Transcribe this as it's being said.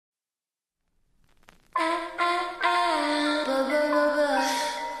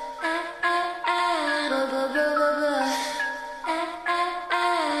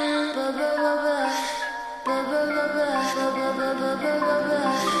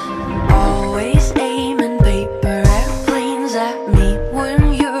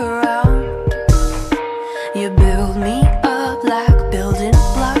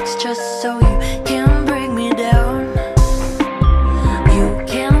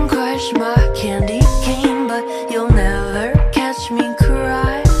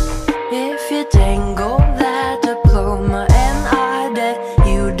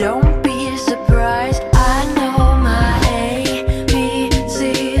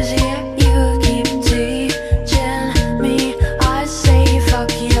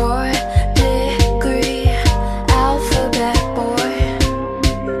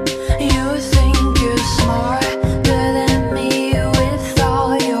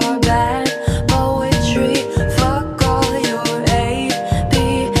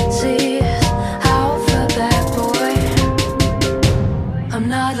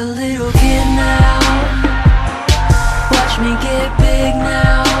big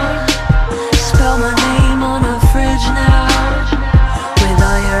now. Spell my name on a fridge now, with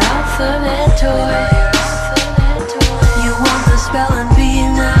all your alphabet toys. You want the spelling bee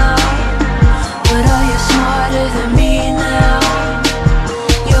now, but are you smarter than me now?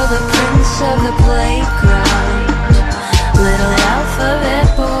 You're the prince of the playground, little alphabet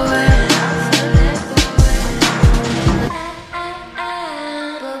boy.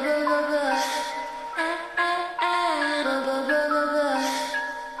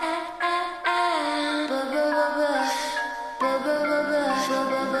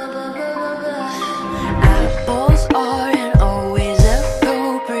 Apples aren't always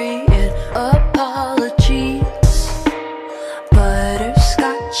appropriate apologies.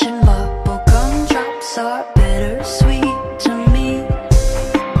 Butterscotch and bubblegum drops are bittersweet to me.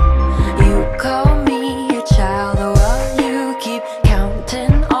 You call me a child while you keep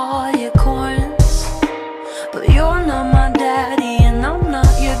counting all your coins, but you're not my daddy and I'm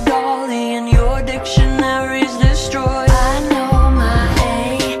not your dolly, and your dictionary's destroyed. I know my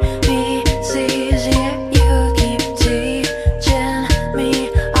ABCs, yet you keep teaching me.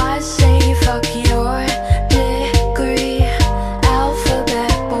 I say fuck your degree,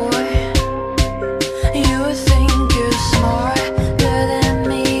 alphabet boy. You think you're smarter than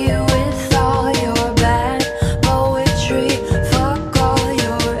me with all your bad poetry. Fuck all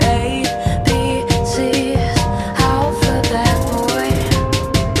your ABCs, alphabet boy.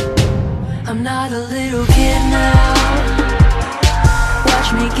 I'm not a little kid now, watch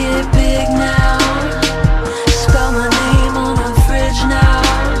me get big now. Spell my name on a fridge now,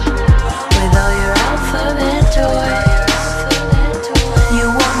 with all your alphabet toys. You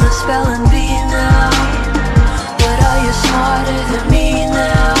want the spelling bee now, but are you smarter than me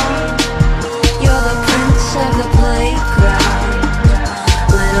now? You're the prince of the playground,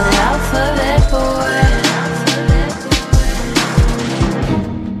 little alphabet boy.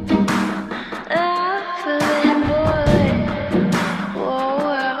 Alphabet boy,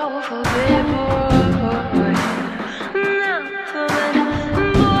 whoa, alphabet boy,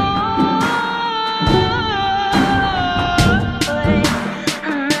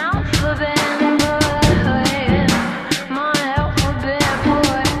 alphabet boy, my alphabet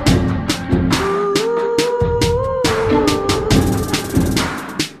boy.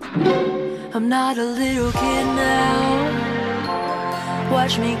 I'm not a little kid now,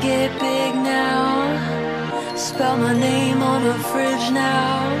 watch me get big now. Spell my name on a fridge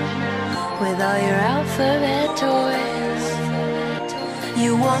now, with all your alphabet toys.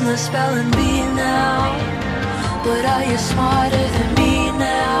 You want the spelling bee now, but are you smarter than me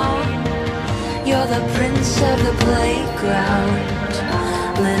now? You're the prince of the playground,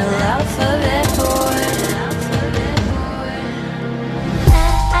 little alphabet boy.